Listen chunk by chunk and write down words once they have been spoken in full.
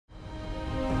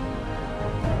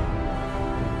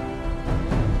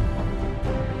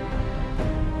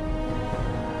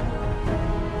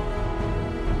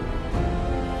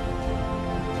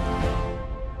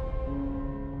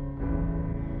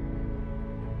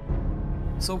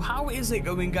So how is it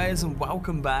going, guys, and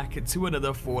welcome back to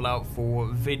another Fallout 4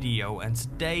 video. And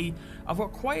today I've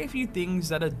got quite a few things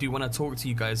that I do want to talk to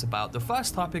you guys about. The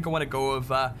first topic I want to go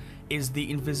over is the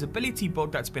invisibility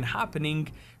bug that's been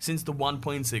happening since the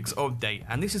 1.6 update,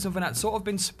 and this is something that's sort of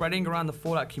been spreading around the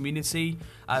Fallout community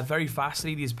very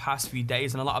fastly these past few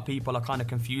days, and a lot of people are kind of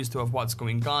confused of what's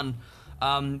going on.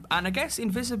 And I guess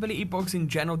invisibility bugs in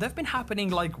general, they've been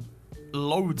happening like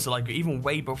loads, like even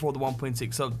way before the 1.6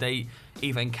 update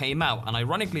even came out. And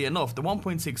ironically enough, the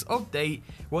 1.6 update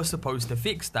was supposed to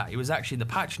fix that. It was actually in the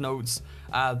patch notes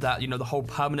that, you know, the whole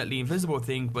permanently invisible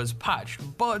thing was patched,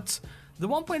 but the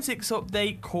 1.6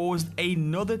 update caused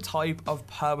another type of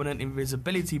permanent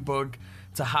invisibility bug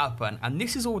to happen, and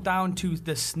this is all down to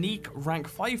the sneak rank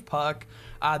 5 perk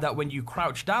that when you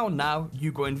crouch down now,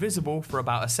 you go invisible for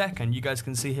about a second. You guys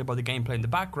can see here by the gameplay in the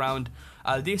background.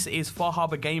 This is Far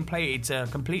Harbor gameplay. It's a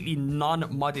completely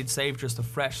non-modded save, just a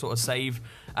fresh sort of save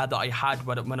that I had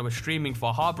when I was streaming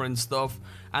Far Harbor and stuff.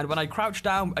 And when I crouch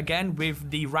down again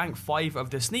with the rank 5 of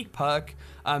the sneak perk,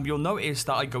 you'll notice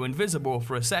that I go invisible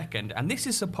for a second, and this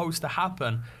is supposed to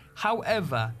happen.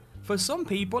 However, for some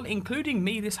people, including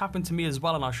me, this happened to me as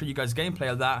well, and I'll show you guys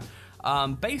gameplay of that.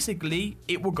 Basically,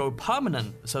 it will go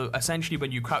permanent. So essentially,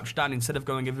 when you crouch down, instead of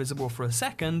going invisible for a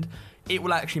second, it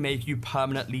will actually make you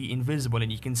permanently invisible.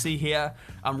 And you can see here,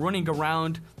 I'm running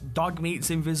around,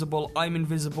 Dogmeat's invisible, I'm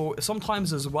invisible.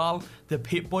 Sometimes as well, the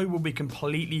Pip-Boy will be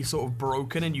completely sort of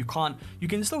broken, and you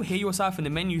can still hear yourself in the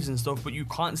menus and stuff, but you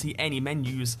can't see any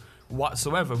menus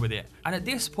whatsoever with it. And at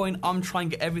this point, I'm trying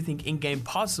to get everything in-game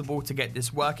possible to get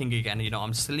this working again. You know,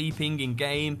 I'm sleeping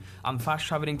in-game, I'm fast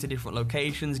traveling to different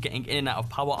locations, getting in and out of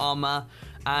power armor,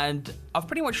 and I've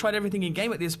pretty much tried everything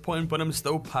in-game at this point, but I'm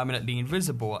still permanently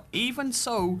invisible. Even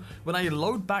so, when I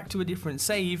load back to a different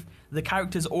save, the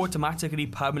character's automatically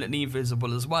permanently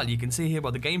invisible as well. You can see here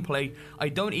by the gameplay, I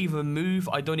don't even move,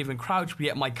 I don't even crouch, but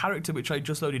yet my character, which I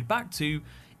just loaded back to,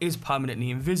 is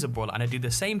permanently invisible. And I do the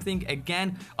same thing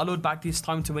again. I load back this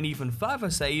time to an even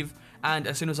further save, and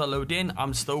as soon as I load in,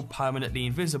 I'm still permanently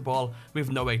invisible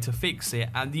with no way to fix it.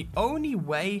 And the only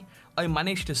way I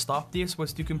managed to stop this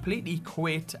was to completely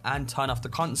quit and turn off the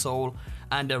console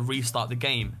and restart the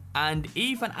game. And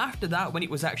even after that, when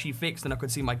it was actually fixed and I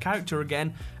could see my character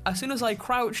again, as soon as I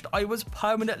crouched, I was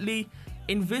permanently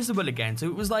invisible again. So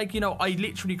it was like, you know, I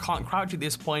literally can't crouch at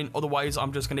this point, otherwise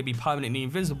I'm just going to be permanently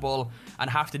invisible and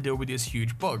have to deal with this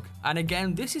huge bug. And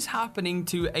again, this is happening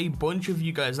to a bunch of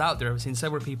you guys out there. I've seen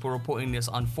several people reporting this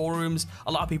on forums,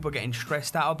 a lot of people getting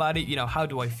stressed out about it, you know, how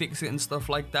do I fix it and stuff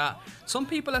like that. Some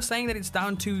people are saying that it's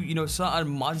down to, you know, certain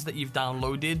mods that you've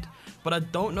downloaded, but I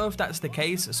don't know if that's the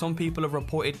case. Some people have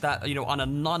reported that, you know, on a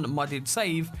non-modded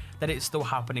save, that it's still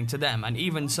happening to them. And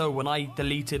even so, when I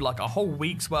deleted like a whole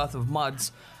week's worth of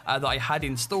mods that I had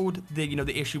installed,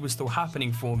 the issue was still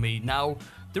happening for me. Now,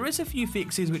 there is a few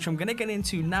fixes which I'm going to get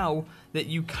into now that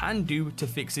you can do to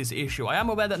fix this issue. I am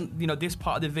aware that, you know, this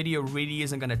part of the video really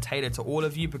isn't going to tailor to all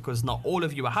of you, because not all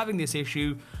of you are having this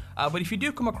issue. But if you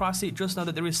do come across it, just know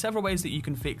that there is several ways that you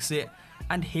can fix it,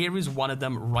 and here is one of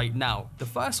them right now. The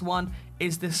first one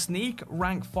is the Sneak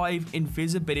Rank 5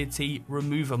 Invisibility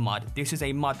Remover mod. This is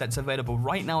a mod that's available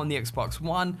right now on the Xbox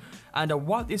One, and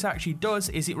what this actually does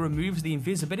is it removes the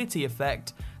invisibility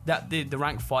effect that the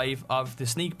rank 5 of the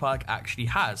sneak perk actually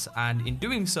has, and in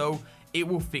doing so, it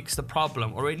will fix the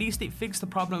problem, or at least it fixed the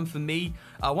problem for me.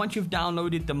 Once you've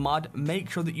downloaded the mod, make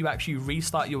sure that you actually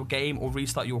restart your game or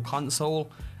restart your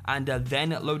console, and then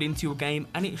load into your game,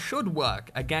 and it should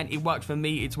work. Again, it worked for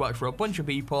me, it's worked for a bunch of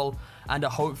people, and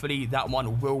hopefully that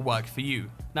one will work for you.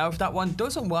 Now, if that one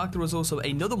doesn't work, there is also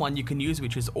another one you can use,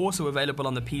 which is also available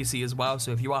on the PC as well.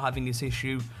 So if you are having this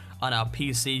issue on our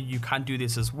PC, you can do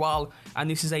this as well. And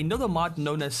this is another mod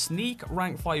known as Sneak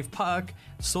Rank 5 Perk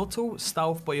Subtle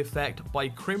Stealth Boy Effect by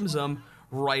Crimson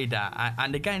Rider.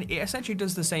 And again, it essentially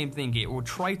does the same thing. It will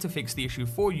try to fix the issue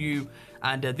for you,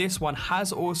 and this one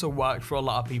has also worked for a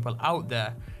lot of people out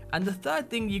there. And the third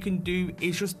thing you can do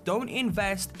is just don't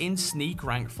invest in Sneak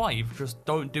Rank 5. Just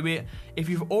don't do it. If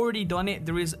you've already done it,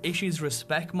 there is Issues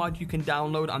Respect mod you can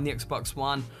download on the Xbox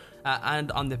One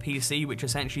and on the PC, which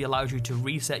essentially allows you to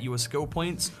reset your skill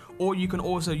points. Or you can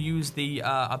also use the,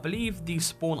 I believe the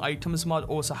Spawn Items mod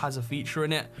also has a feature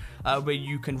in it where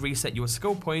you can reset your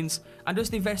skill points, and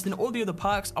just invest in all the other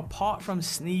perks apart from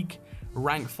Sneak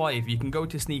Rank 5. You can go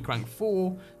to Sneak Rank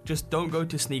 4, just don't go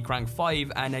to sneak rank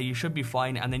 5 and you should be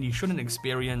fine, and then you shouldn't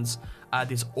experience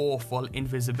this awful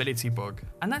invisibility bug.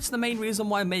 And that's the main reason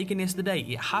why I'm making this today.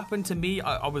 It happened to me.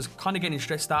 I was kind of getting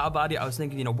stressed out about it. I was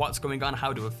thinking, you know, what's going on?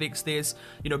 How do I fix this?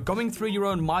 You know, going through your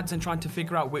own mods and trying to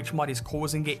figure out which mod is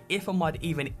causing it, if a mod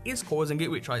even is causing it,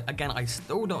 which I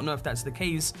still don't know if that's the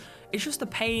case. It's just a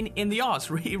pain in the arse.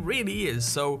 It really is.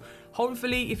 So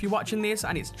hopefully, if you're watching this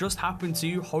and it's just happened to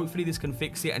you, hopefully this can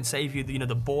fix it and save you the,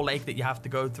 the ball ache that you have to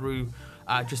go through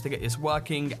just to get this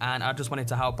working. And I just wanted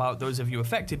to help out those of you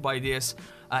affected by this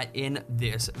in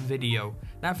this video.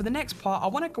 Now for the next part, I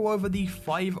want to go over the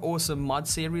 5 awesome mod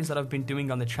series that I've been doing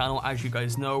on the channel. As you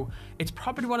guys know, it's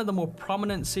probably one of the more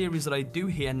prominent series that I do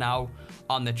here now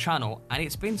on the channel, and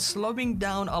it's been slowing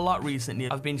down a lot recently.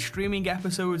 I've been streaming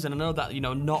episodes, and I know that,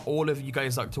 not all of you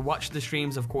guys like to watch the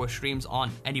streams. Of course, streams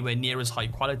aren't anywhere near as high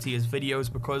quality as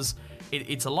videos because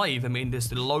it's alive. I mean, there's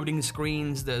the loading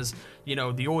screens, there's,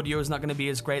 the audio is not going to be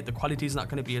as great, the quality is not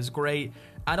going to be as great.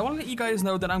 And I want to let you guys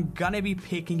know that I'm going to be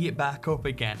picking it back up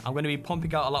again. I'm going to be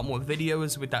pumping out a lot more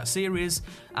videos with that series,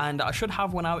 and I should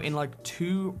have one out in like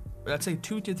 2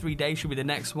 to 3 days should be the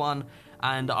next one.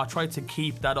 And I'll try to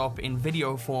keep that up in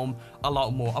video form a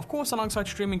lot more. Of course, alongside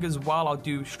streaming as well, I'll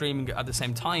do streaming at the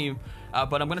same time,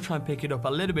 but I'm going to try and pick it up a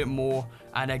little bit more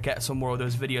and get some more of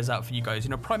those videos out for you guys.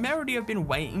 Primarily I've been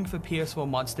waiting for PS4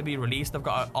 mods to be released. I've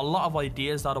got a lot of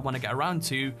ideas that I want to get around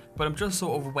to, but I'm just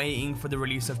sort of waiting for the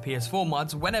release of PS4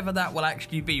 mods, whenever that will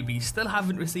actually be. We still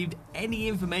haven't received any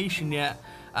information yet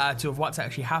of what's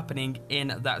actually happening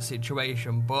in that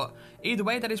situation. But either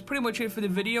way, that is pretty much it for the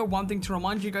video. One thing to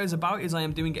remind you guys about is I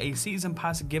am doing a season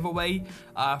pass giveaway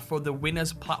for the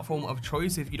winner's platform of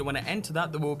choice. If you don't want to enter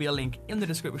that, there will be a link in the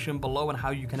description below on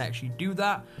how you can actually do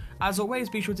that. As always,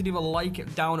 be sure to leave a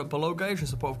like down below, guys. Your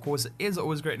support, of course, is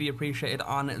always greatly appreciated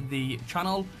on the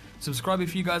channel. Subscribe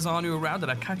if you guys are new around,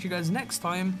 and I'll catch you guys next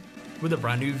time with a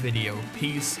brand new video.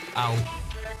 Peace out.